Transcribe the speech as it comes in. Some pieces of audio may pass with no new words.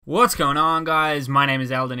What's going on, guys? My name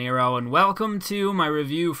is El De Niro, and welcome to my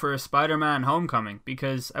review for Spider-Man Homecoming,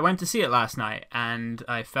 because I went to see it last night, and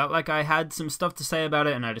I felt like I had some stuff to say about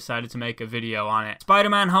it, and I decided to make a video on it.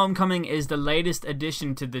 Spider-Man Homecoming is the latest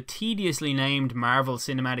addition to the tediously named Marvel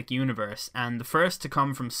Cinematic Universe, and the first to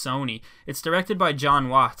come from Sony. It's directed by John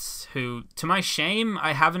Watts, who, to my shame,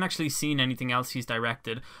 I haven't actually seen anything else he's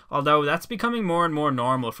directed, although that's becoming more and more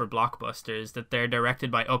normal for blockbusters, that they're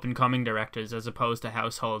directed by up-and-coming directors as opposed to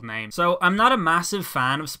household name. So I'm not a massive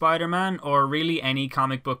fan of Spider-Man or really any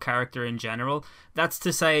comic book character in general. That's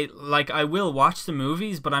to say, like, I will watch the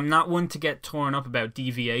movies, but I'm not one to get torn up about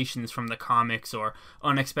deviations from the comics or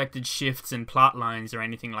unexpected shifts in plot lines or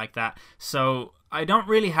anything like that. So I don't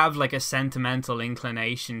really have like a sentimental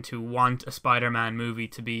inclination to want a Spider-Man movie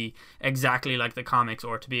to be exactly like the comics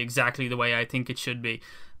or to be exactly the way I think it should be.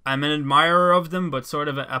 I'm an admirer of them, but sort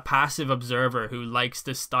of a passive observer who likes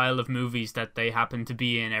the style of movies that they happen to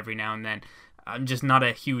be in every now and then. I'm just not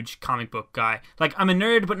a huge comic book guy. Like, I'm a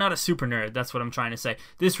nerd, but not a super nerd. That's what I'm trying to say.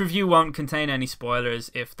 This review won't contain any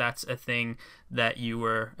spoilers if that's a thing that you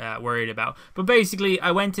were worried about. But basically,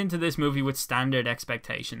 I went into this movie with standard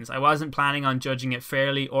expectations. I wasn't planning on judging it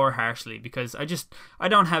fairly or harshly because I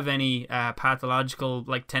don't have any pathological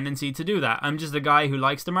tendency to do that. I'm just a guy who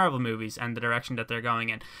likes the Marvel movies and the direction that they're going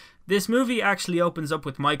in. This movie actually opens up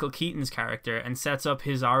with Michael Keaton's character and sets up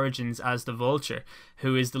his origins as the Vulture,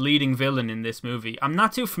 who is the leading villain in this movie. I'm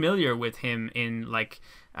not too familiar with him in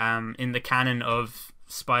the canon of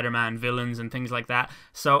Spider-Man villains and things like that,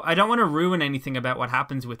 so I don't want to ruin anything about what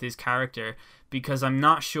happens with his character because I'm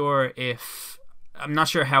not sure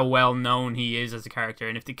how well known he is as a character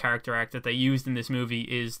and if the character arc that they used in this movie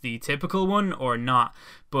is the typical one or not.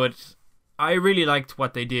 But I really liked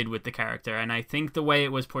what they did with the character, and I think the way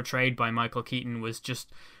it was portrayed by Michael Keaton was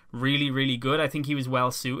just really, really good. I think he was well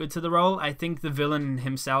suited to the role. I think the villain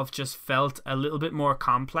himself just felt a little bit more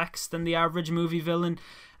complex than the average movie villain,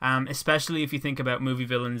 especially if you think about movie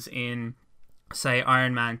villains in, say,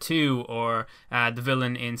 Iron Man 2 or the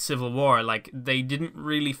villain in Civil War. Like, they didn't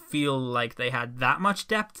really feel like they had that much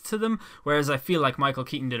depth to them, whereas I feel like Michael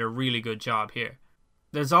Keaton did a really good job here.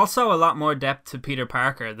 There's also a lot more depth to Peter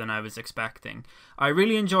Parker than I was expecting. I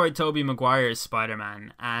really enjoyed Tobey Maguire's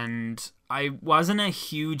Spider-Man, and I wasn't a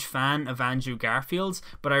huge fan of Andrew Garfield's,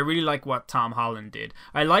 but I really like what Tom Holland did.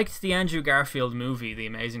 I liked the Andrew Garfield movie, The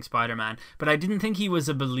Amazing Spider-Man, but I didn't think he was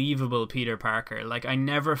a believable Peter Parker. Like, I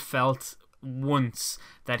never felt once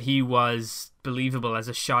that he was believable as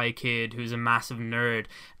a shy kid who's a massive nerd,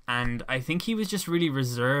 and I think he was just really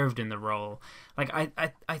reserved in the role. Like,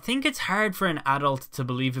 I think it's hard for an adult to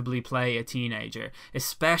believably play a teenager,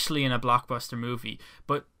 especially in a blockbuster movie,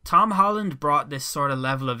 but Tom Holland brought this sort of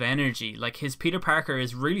level of energy. Like, his Peter Parker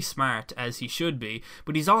is really smart, as he should be,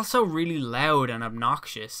 but he's also really loud and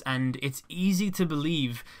obnoxious, and it's easy to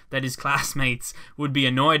believe that his classmates would be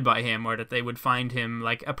annoyed by him or that they would find him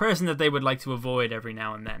like a person that they would like to avoid every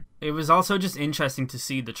now and then. It was also just interesting to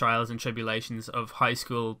see the trials and tribulations of high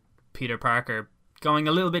school Peter Parker going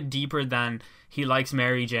a little bit deeper than he likes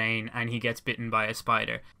Mary Jane and he gets bitten by a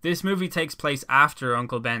spider. This movie takes place after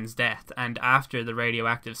Uncle Ben's death and after the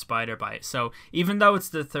radioactive spider bite, so even though it's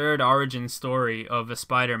the third origin story of a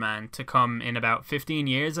Spider-Man to come in about 15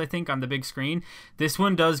 years, I think, on the big screen, this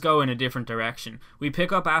one does go in a different direction. We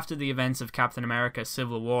pick up after the events of Captain America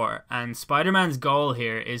Civil War, and Spider-Man's goal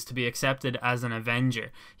here is to be accepted as an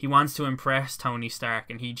Avenger. He wants to impress Tony Stark,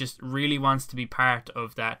 and he just really wants to be part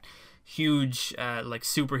of that huge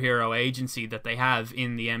superhero agency that they have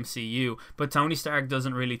in the MCU, but Tony Stark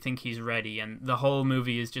doesn't really think he's ready, and the whole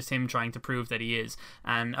movie is just him trying to prove that he is,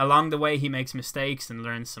 and along the way he makes mistakes and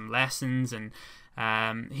learns some lessons, and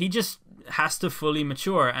he just has to fully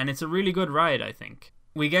mature, and it's a really good ride, I think.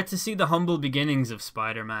 We get to see the humble beginnings of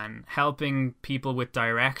Spider-Man, helping people with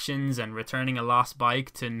directions and returning a lost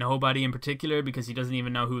bike to nobody in particular because he doesn't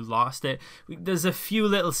even know who lost it. There's a few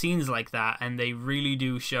little scenes like that, and they really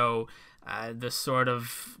do show the sort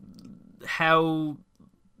of how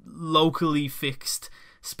locally fixed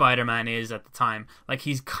Spider-Man is at the time. Like,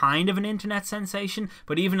 he's kind of an internet sensation,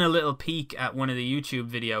 but even a little peek at one of the YouTube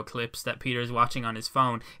video clips that Peter's watching on his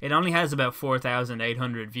phone, it only has about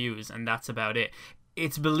 4,800 views, and that's about it.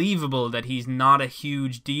 It's believable that he's not a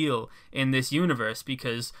huge deal in this universe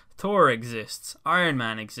because Thor exists, Iron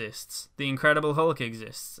Man exists, the Incredible Hulk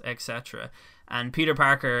exists, etc. And Peter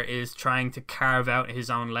Parker is trying to carve out his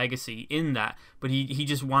own legacy in that, but he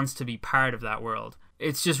just wants to be part of that world.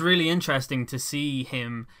 It's just really interesting to see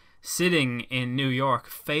him sitting in New York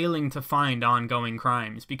failing to find ongoing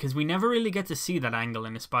crimes because we never really get to see that angle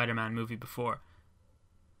in a Spider-Man movie before.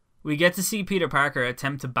 We get to see Peter Parker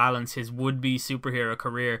attempt to balance his would-be superhero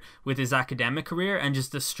career with his academic career and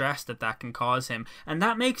just the stress that can cause him. And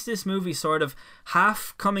that makes this movie sort of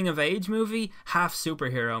half coming-of-age movie, half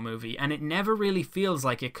superhero movie, and it never really feels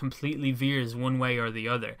like it completely veers one way or the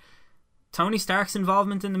other. Tony Stark's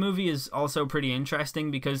involvement in the movie is also pretty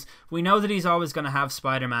interesting because we know that he's always going to have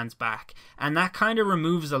Spider-Man's back, and that kind of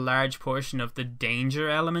removes a large portion of the danger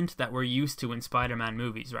element that we're used to in Spider-Man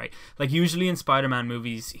movies, right? Like, usually in Spider-Man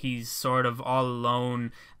movies, he's sort of all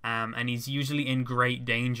alone, and he's usually in great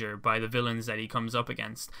danger by the villains that he comes up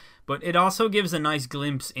against. But it also gives a nice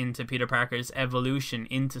glimpse into Peter Parker's evolution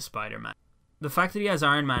into Spider-Man. The fact that he has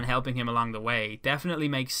Iron Man helping him along the way definitely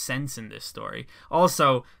makes sense in this story.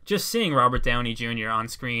 Also, just seeing Robert Downey Jr. on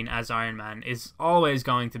screen as Iron Man is always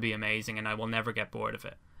going to be amazing, and I will never get bored of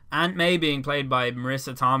it. Aunt May being played by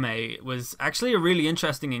Marissa Tomei was actually a really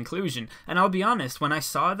interesting inclusion, and I'll be honest, when I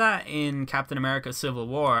saw that in Captain America Civil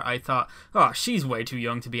War, I thought, oh, she's way too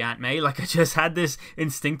young to be Aunt May. Like, I just had this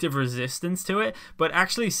instinctive resistance to it, but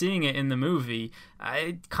actually seeing it in the movie,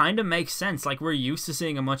 it kind of makes sense. Like, we're used to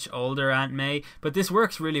seeing a much older Aunt May, but this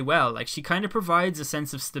works really well. Like, she kind of provides a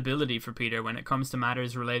sense of stability for Peter when it comes to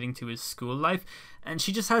matters relating to his school life, and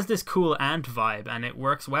she just has this cool aunt vibe, and it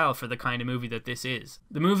works well for the kind of movie that this is.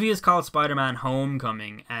 The movie is called Spider-Man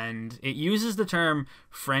Homecoming, and it uses the term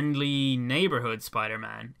friendly neighborhood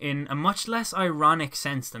Spider-Man in a much less ironic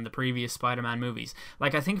sense than the previous Spider-Man movies.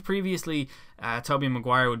 Like, I think previously Tobey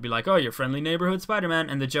Maguire would be like, oh, you're friendly neighborhood Spider-Man,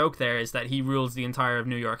 and the joke there is that he rules the entire of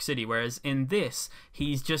New York City, whereas in this,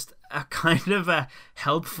 he's just a kind of a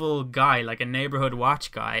helpful guy, like a neighborhood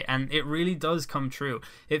watch guy, and it really does come true.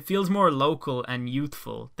 It feels more local and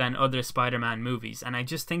youthful than other Spider-Man movies, and I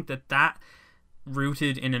just think that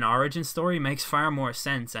rooted in an origin story makes far more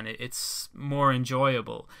sense, and it's more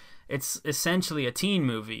enjoyable. It's essentially a teen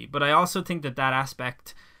movie, but I also think that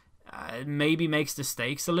aspect maybe makes the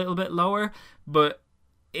stakes a little bit lower, but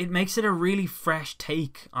it makes it a really fresh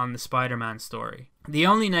take on the Spider-Man story. The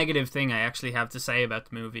only negative thing I actually have to say about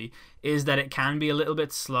the movie is that it can be a little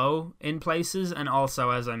bit slow in places, and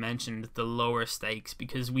also, as I mentioned, the lower stakes,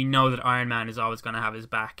 because we know that Iron Man is always going to have his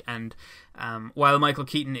back, and while Michael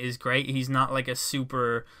Keaton is great, he's not like a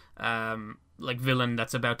super like villain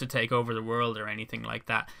that's about to take over the world or anything like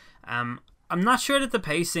that. I'm not sure that the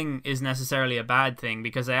pacing is necessarily a bad thing,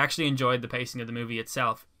 because I actually enjoyed the pacing of the movie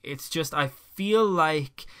itself. It's just, I feel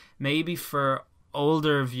like maybe for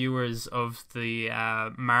older viewers of the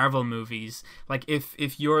Marvel movies, like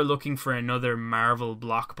if you're looking for another Marvel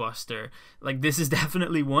blockbuster, like this is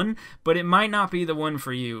definitely one, but it might not be the one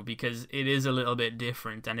for you, because it is a little bit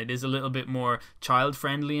different and it is a little bit more child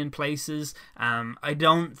friendly in places. I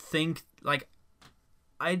don't think, like,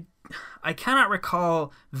 I cannot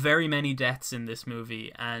recall very many deaths in this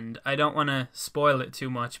movie, and I don't want to spoil it too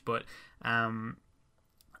much, but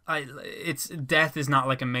death is not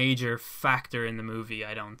like a major factor in the movie,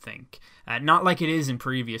 I don't think. Not like it is in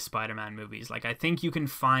previous Spider-Man movies. Like, I think you can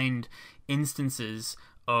find instances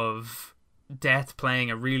of death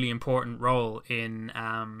playing a really important role in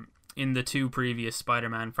the two previous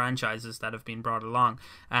Spider-Man franchises that have been brought along.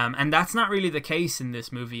 And that's not really the case in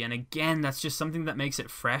this movie. And again, that's just something that makes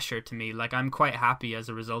it fresher to me. Like, I'm quite happy as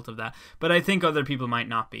a result of that. But I think other people might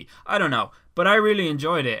not be. I don't know. But I really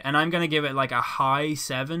enjoyed it. And I'm going to give it like a high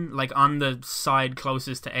 7, like on the side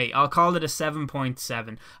closest to 8. I'll call it a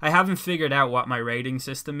 7.7. I haven't figured out what my rating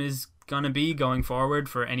system is going to be going forward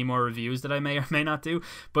for any more reviews that I may or may not do,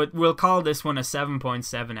 but we'll call this one a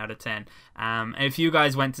 7.7 out of 10. If you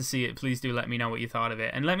guys went to see it, please do let me know what you thought of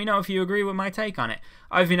it, and let me know if you agree with my take on it.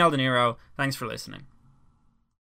 I've been El De Niro. Thanks for listening.